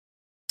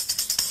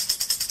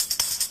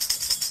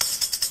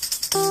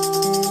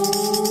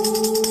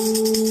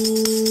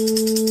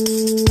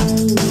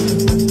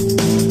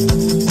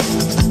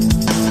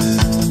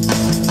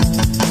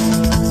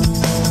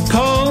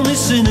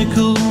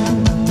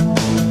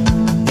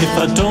if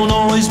I don't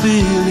always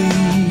believe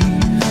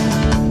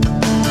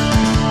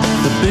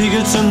the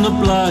bigots and the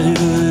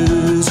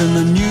blighters and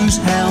the news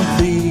hound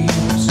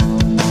thieves,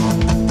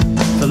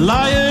 the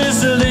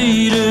liars, the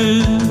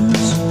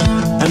leaders,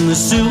 and the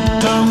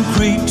silk-tongued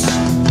creeps.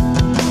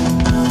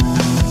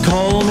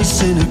 Call me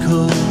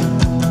cynical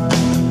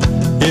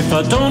if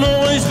I don't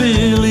always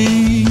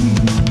believe.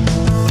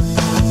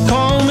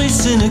 Call me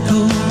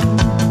cynical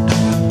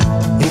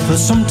if I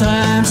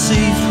sometimes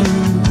see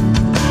through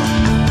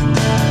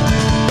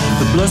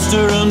the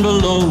bluster and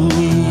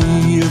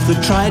baloney of the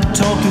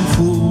tried-talking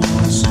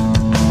fools,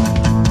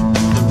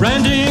 the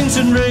rantings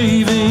and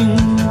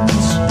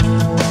ravings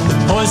that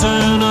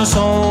poison us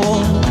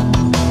all.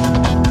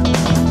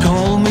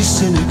 Call me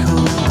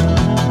cynical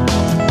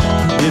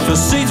if I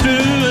see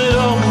through it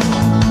all.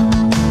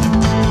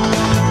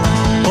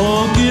 Or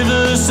give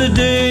us the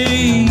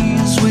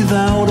days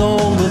without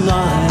all the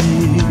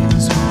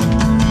lies,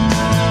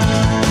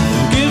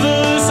 give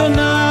us the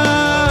nights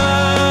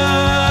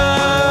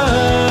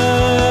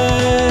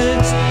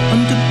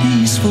under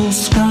peaceful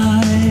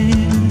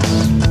skies.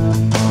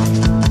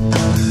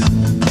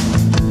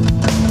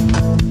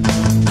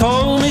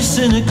 Call me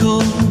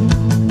cynical,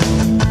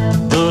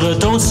 but I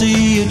don't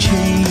see a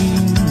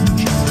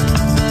change,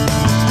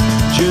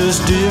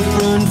 just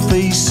different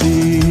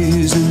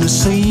faces in the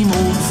same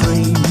old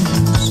frames.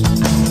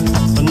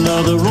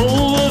 Another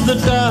roll of the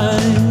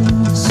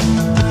dice,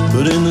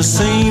 but in the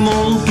same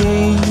old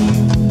game.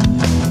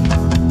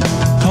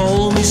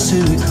 Call me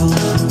cynical,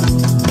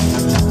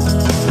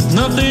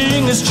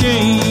 nothing has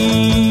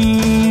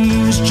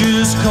changed.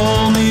 Just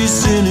call me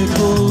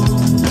cynical,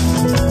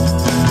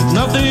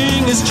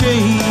 nothing has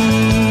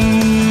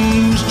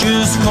changed.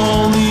 Just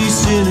call me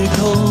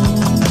cynical,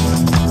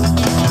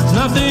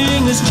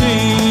 nothing has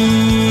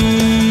changed.